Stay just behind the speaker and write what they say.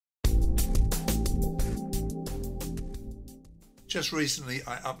Just recently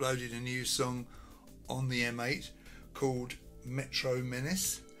I uploaded a new song on the M8 called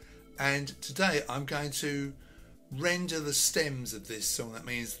Menace, and today I'm going to render the stems of this song. That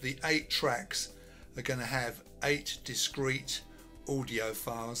means the 8 tracks are going to have 8 discrete audio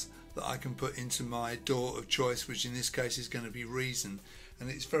files that I can put into my DAW of choice, which in this case is going to be Reason. And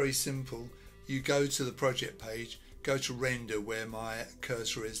it's very simple. You go to the project page, go to render where my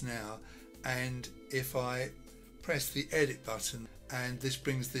cursor is now, and if I press the edit button, and this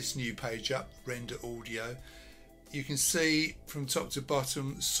brings this new page up, render audio, you can see from top to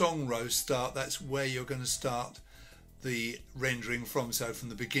bottom song row start. That's where you're going to start the rendering from, so from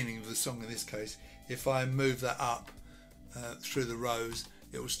the beginning of the song in this case. If I move that up through the rows,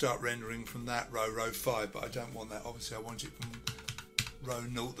 it will start rendering from that row 5, but I don't want that. Obviously I want it from row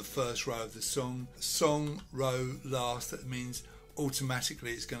 0, the first row of the song row last. That means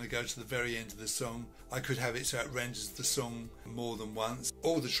automatically it's going to go to the very end of the song. I could have it so it renders the song more than once.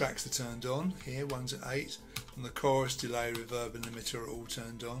 All the tracks are turned on here, 1 to 8, and the chorus, delay, reverb and limiter are all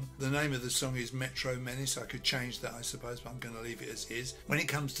turned on. The name of the song is Menace. I could change that I suppose, but I'm going to leave it as is. When it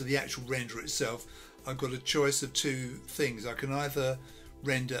comes to the actual render itself, I've got a choice of 2 things. I can either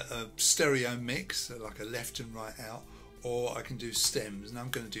render a stereo mix, so like a left and right out, or I can do stems, and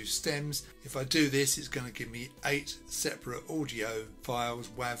I'm going to do stems. If I do this, it's going to give me 8 separate audio files,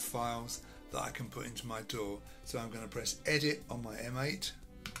 WAV files, that I can put into my DAW. So I'm going to press edit on my M8,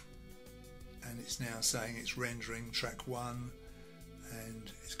 and it's now saying it's rendering track 1,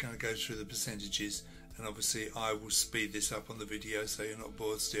 and it's going to go through the percentages, and obviously I will speed this up on the video so you're not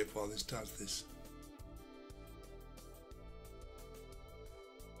bored stiff while this does this.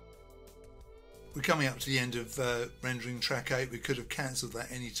 We're coming up to the end of rendering track 8. We could have cancelled that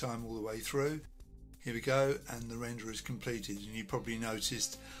any time all the way through. Here we go, and the render is completed, and you probably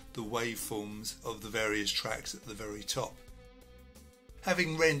noticed the waveforms of the various tracks at the very top.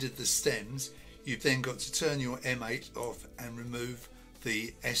 Having rendered the stems, you've then got to turn your M8 off and remove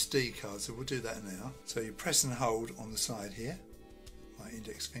the SD card. So we'll do that now. So you press and hold on the side here, my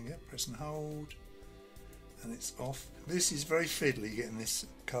index finger, press and hold, and it's off. This is very fiddly, getting this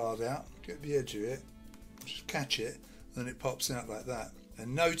card out. Get the edge of it, just catch it, then it pops out like that.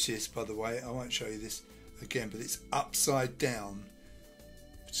 And notice, by the way, I won't show you this again, but it's upside down.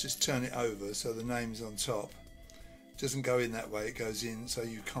 Just turn it over so the name's on top. It doesn't go in that way, it goes in so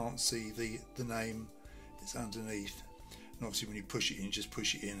you can't see the name, it's underneath. And obviously when you push it in, just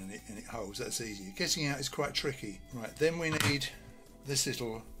push it in and it holds. That's easy. Getting out is quite tricky. Right, then we need this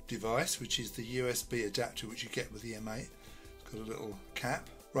little device, which is the USB adapter which you get with the M8. It's got a little cap.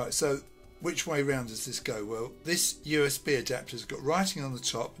 Right, so which way round does this go? Well, this USB adapter has got writing on the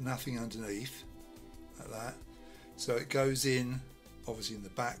top, nothing underneath, like that. So it goes in, obviously in the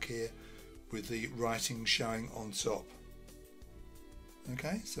back here, with the writing showing on top.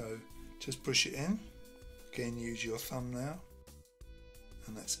 Okay, so just push it in. Again, use your thumb now.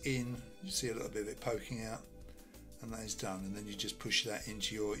 And that's in. You see a little bit of it poking out. And that is done, and then you just push that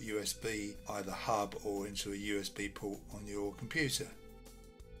into your USB either hub or into a USB port on your computer.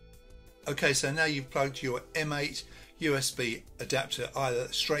 Okay, so now you've plugged your M8 USB adapter either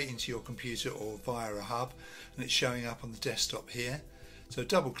straight into your computer or via a hub, and it's showing up on the desktop here. So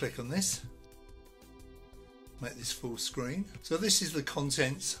double click on this, make this full screen. So this is the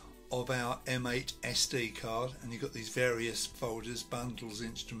contents of our M8 SD card, and you've got these various folders: bundles,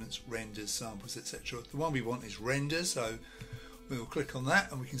 instruments, renders, samples, etc. The one we want is render, so we'll click on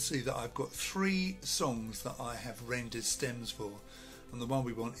that and we can see that I've got 3 songs that I have rendered stems for, and the one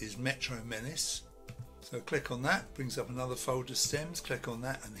we want is Menace. So click on that, brings up another folder, stems, click on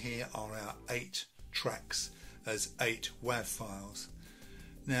that, and here are our 8 tracks as 8 WAV files.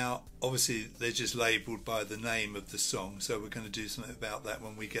 Now obviously they're just labelled by the name of the song, so we're going to do something about that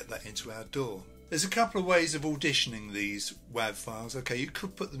when we get that into our DAW. There's a couple of ways of auditioning these WAV files. Okay, you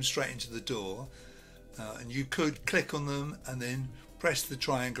could put them straight into the DAW, and you could click on them and then press the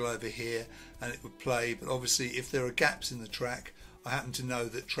triangle over here and it would play, but obviously if there are gaps in the track, I happen to know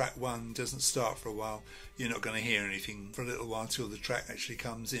that track 1 doesn't start for a while, you're not going to hear anything for a little while until the track actually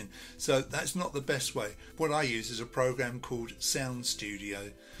comes in. So that's not the best way. What I use is a program called Sound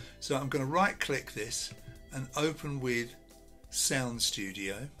Studio. So I'm going to right click this and open with Sound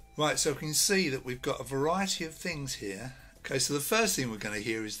Studio. Right, so we can see that we've got a variety of things here. Okay, so the first thing we're going to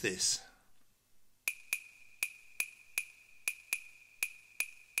hear is this.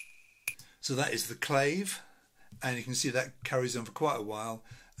 So that is the clave. And you can see that carries on for quite a while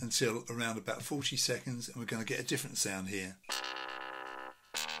until around about 40 seconds, and we're going to get a different sound here.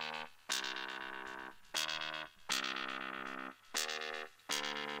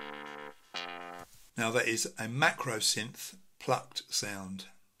 Now that is a macro synth plucked sound.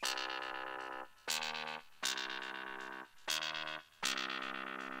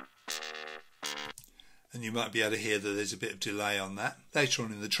 And you might be able to hear that there's a bit of delay on that. Later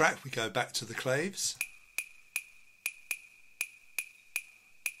on in the track we go back to the claves.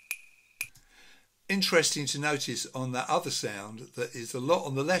 Interesting to notice on that other sound that is a lot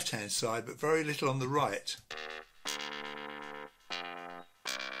on the left hand side but very little on the right.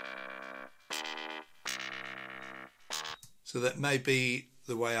 So that may be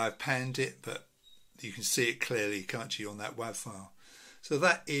the way I've panned it, but you can see it clearly, can't you, on that WAV file. So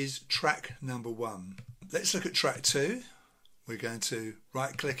that is track number 1. Let's look at track 2. We're going to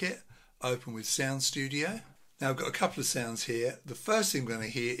right click it, open with Sound Studio. Now I've got a couple of sounds here. The first thing we're going to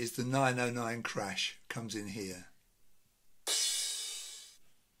hear is the 909 crash comes in here.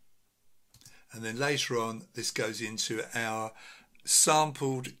 And then later on this goes into our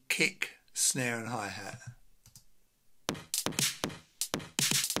sampled kick, snare and hi-hat.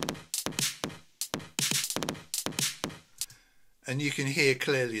 And you can hear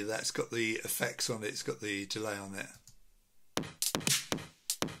clearly that's got the effects on it, it's got the delay on it.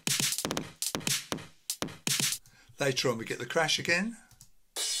 Later on we get the crash again,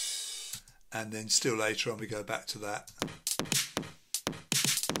 and then still later on we go back to that.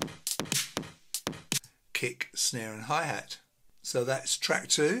 Kick, snare and hi-hat. So that's track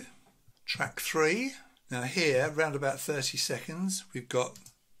 2. Track 3. Now here, around about 30 seconds, we've got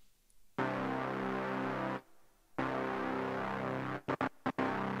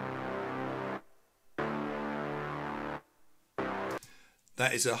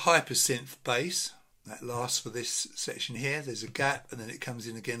that is a hypersynth bass. That lasts for this section here. There's a gap and then it comes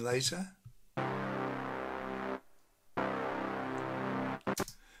in again later.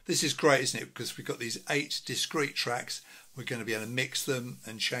 This is great, isn't it? Because we've got these 8 discrete tracks. We're going to be able to mix them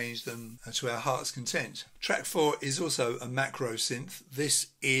and change them to our heart's content. Track 4 is also a macro synth. This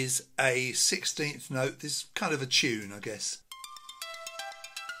is a 16th note. This is kind of a tune, I guess.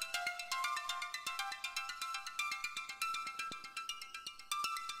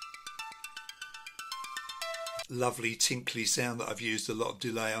 Lovely tinkly sound that I've used a lot of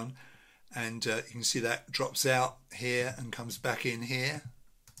delay on, and you can see that drops out here and comes back in here.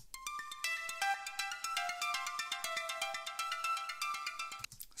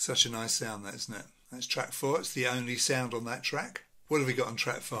 Such a nice sound, that, isn't it? That's track 4. It's the only sound on that track. What have we got on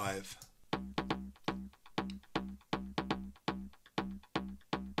track 5?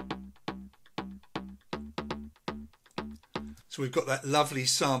 So we've got that lovely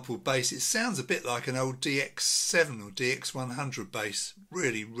sampled bass. It sounds a bit like an old DX7 or DX100 bass.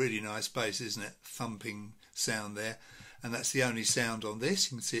 Really, really nice bass, isn't it? Thumping sound there. And that's the only sound on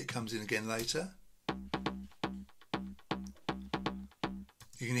this. You can see it comes in again later.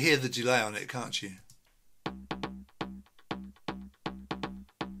 You can hear the delay on it, can't you?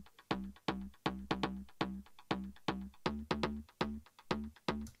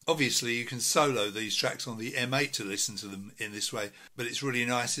 Obviously you can solo these tracks on the M8 to listen to them in this way, but it's really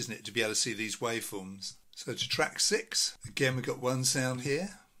nice, isn't it, to be able to see these waveforms. So to track 6, again we've got one sound here.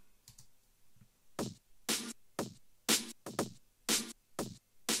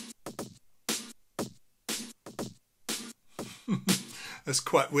 That's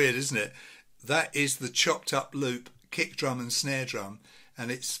quite weird, isn't it? That is the chopped up loop kick drum and snare drum,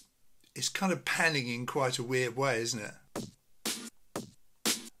 and it's kind of panning in quite a weird way, isn't it?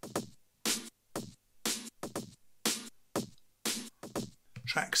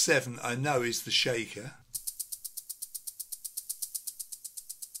 Track 7 I know is the shaker.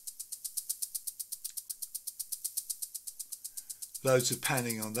 Loads of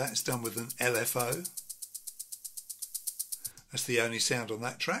panning on that. It's done with an LFO. That's the only sound on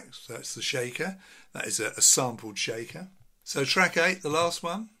that track, so that's the shaker. That is a sampled shaker. So track 8, the last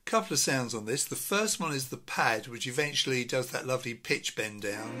one. Couple of sounds on this. The first one is the pad, which eventually does that lovely pitch bend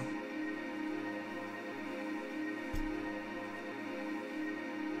down.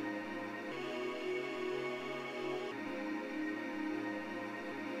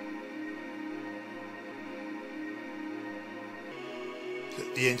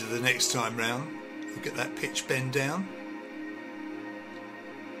 At the end of the next time round, we'll get that pitch bend down.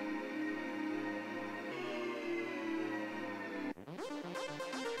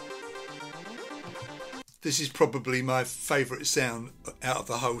 This is probably my favourite sound out of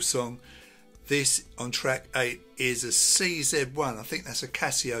the whole song. This on track 8 is a CZ1. I think that's a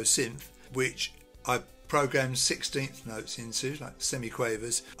Casio synth, which I programmed 16th notes into, like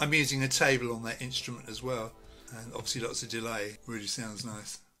semi-quavers. I'm using a table on that instrument as well, and obviously lots of delay. Really sounds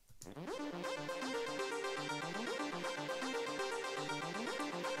nice.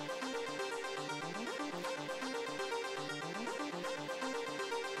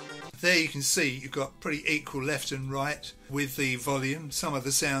 There you can see you've got pretty equal left and right with the volume. Some of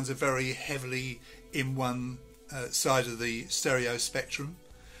the sounds are very heavily in one side of the stereo spectrum.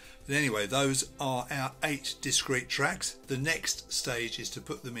 But anyway, those are our 8 discrete tracks. The next stage is to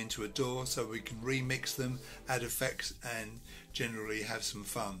put them into a DAW so we can remix them, add effects and generally have some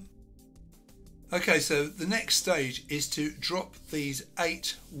fun. Okay, so the next stage is to drop these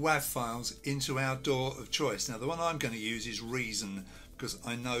 8 WAV files into our DAW of choice. Now the one I'm going to use is Reason, because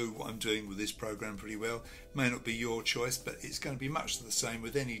I know what I'm doing with this program pretty well. It may not be your choice, but it's going to be much the same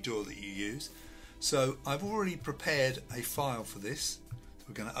with any DAW that you use. So I've already prepared a file for this.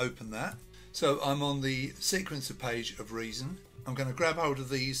 We're going to open that. So I'm on the sequencer page of Reason. I'm going to grab hold of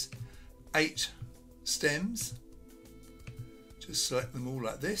these 8 stems, just select them all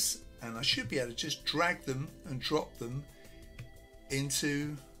like this, and I should be able to just drag them and drop them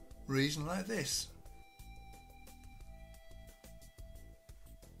into Reason like this.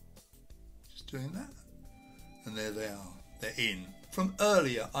 Just doing that, and there they are, they're in. From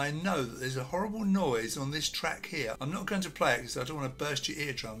earlier, I know that there's a horrible noise on this track here. I'm not going to play it because I don't want to burst your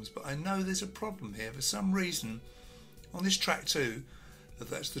eardrums, but I know there's a problem here. For some reason, on this track 2,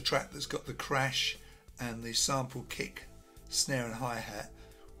 that's the track that's got the crash and the sample kick, snare and hi-hat,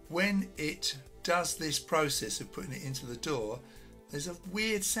 when it does this process of putting it into the DAW, there's a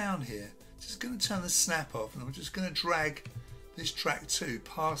weird sound here. Just going to turn the snap off, and I'm just going to drag this track 2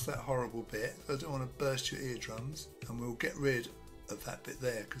 past that horrible bit. I don't want to burst your eardrums, and we'll get rid of that bit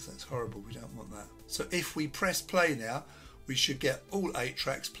there because that's horrible. We don't want that. So if we press play now, we should get all 8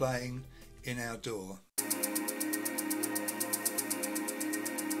 tracks playing in our DAW.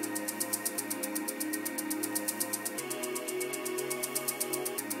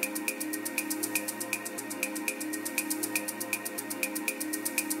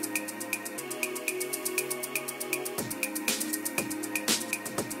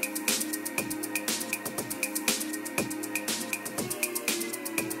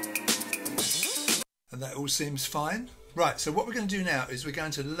 That all seems fine. Right, so what we're going to do now is we're going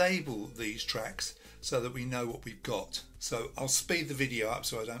to label these tracks so that we know what we've got. So I'll speed the video up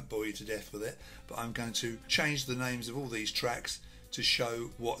so I don't bore you to death with it, but I'm going to change the names of all these tracks to show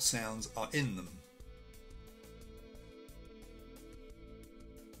what sounds are in them.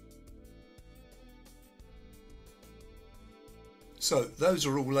 So those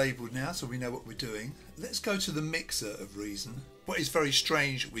are all labelled now, so we know what we're doing. Let's go to the mixer of Reason. What is very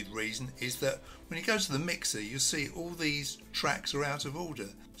strange with Reason is that when you go to the mixer, you'll see all these tracks are out of order.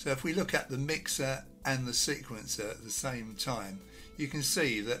 So if we look at the mixer and the sequencer at the same time, you can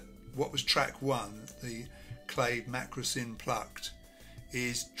see that what was track 1, the Clade Macrosyn Plucked,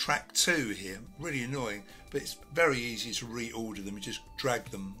 is track 2 here. Really annoying, but it's very easy to reorder them. You just drag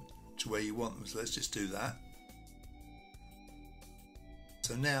them to where you want them. So let's just do that.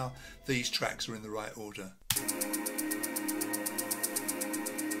 So now these tracks are in the right order.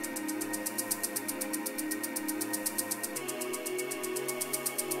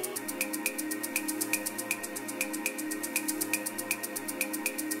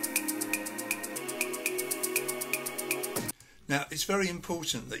 Now it's very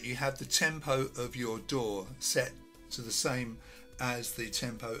important that you have the tempo of your DAW set to the same as the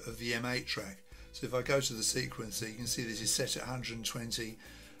tempo of the M8 track. So if I go to the sequencer, you can see this is set at 120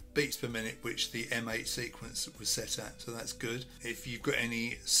 beats per minute, which the M8 sequence was set at, so that's good. If you've got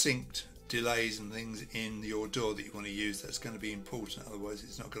any synced delays and things in your DAW that you want to use, that's going to be important, otherwise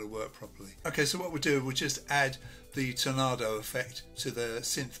it's not going to work properly. Okay, so what we'll do, we'll just add the tornado effect to the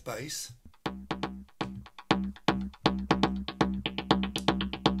synth bass.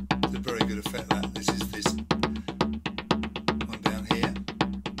 It's a very good effect, that. This is this one down here.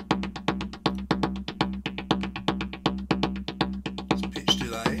 Just pitch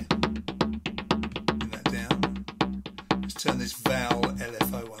delay. Bring that down. Let's turn this Val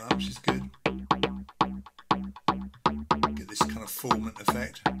LFO one up, which is good. Get this kind of formant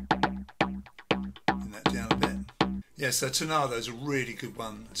effect. Bring that down a bit. Yeah, so Tornado is a really good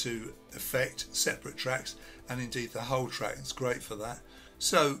one to affect separate tracks, and indeed the whole track. It's great for that.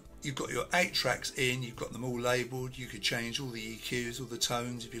 So you've got your 8 tracks in, you've got them all labelled. You could change all the EQs, all the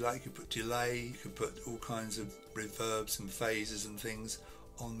tones if you like. You could put delay, you could put all kinds of reverbs and phases and things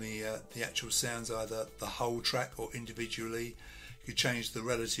on the actual sounds, either the whole track or individually. You could change the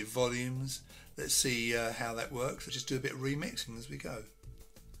relative volumes. Let's see how that works. Let's just do a bit of remixing as we go.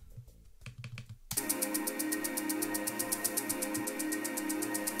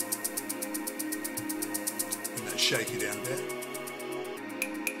 And let's shake it down a bit.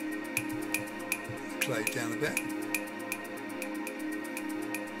 Play it down a bit.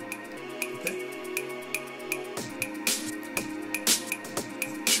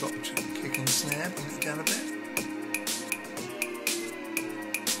 Chopped it down a bit.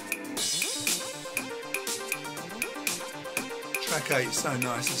 Track 8 is so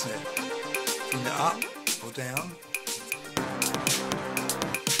nice, isn't it? Bring it up or down.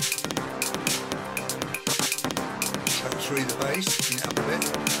 Track 3 the bass, bring it up a bit.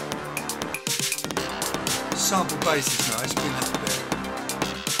 Sample bass is nice, bring that up a bit.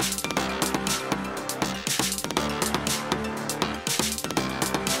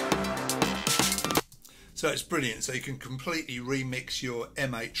 So it's brilliant, so you can completely remix your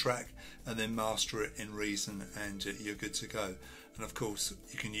M8 track and then master it in Reason, and you're good to go. And of course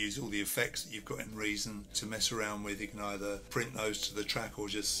you can use all the effects that you've got in Reason to mess around with. You can either print those to the track or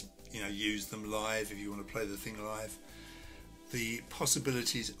just, you know, use them live if you want to play the thing live. The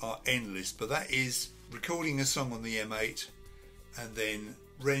possibilities are endless, but that is recording a song on the M8 and then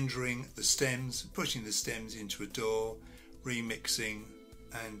rendering the stems, pushing the stems into a DAW, remixing,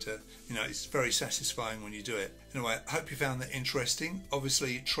 and you know, it's very satisfying when you do it. Anyway, I hope you found that interesting.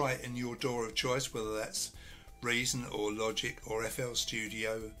 Obviously try it in your DAW of choice, whether that's Reason or Logic or FL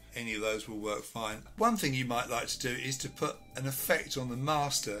Studio. Any of those will work fine. One thing you might like to do is to put an effect on the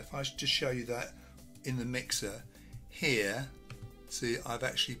master. If I just show you that in the mixer here, see, I've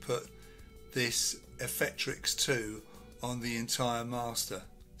actually put this Effectrix 2 on the entire master.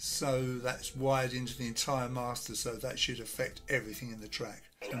 So that's wired into the entire master, so that should affect everything in the track.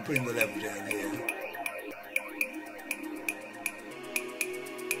 And bring the level down here.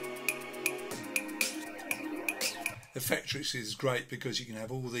 Effectrix is great because you can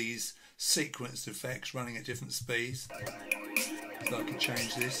have all these sequenced effects running at different speeds. So I can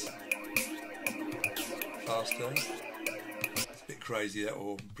change this faster. It's a bit crazy that,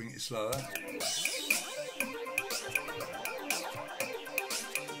 or bring it slower.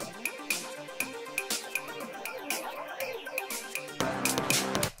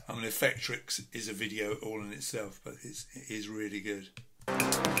 I mean, Effectrix is a video all in itself, but it is really good.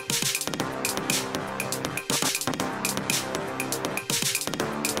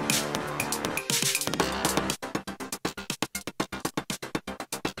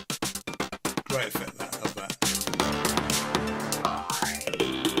 Great effect, that. I love that.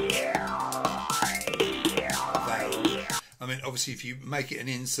 I mean, obviously, if you make it an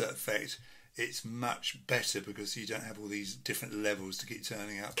insert effect, it's much better because you don't have all these different levels to keep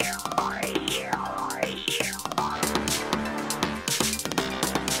turning up.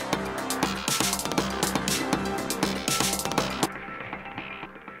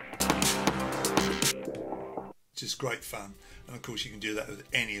 Just great fun, and of course you can do that with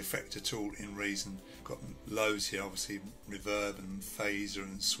any effect at all in Reason. Got loads here, obviously reverb and phaser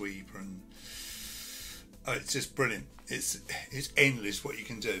and sweeper, and oh, it's just brilliant. It's endless what you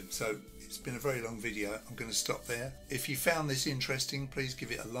can do. So it's been a very long video. I'm going to stop there. If you found this interesting, please give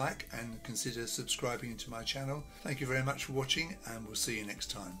it a like and consider subscribing to my channel. Thank you very much for watching, and we'll see you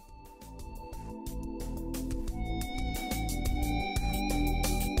next time.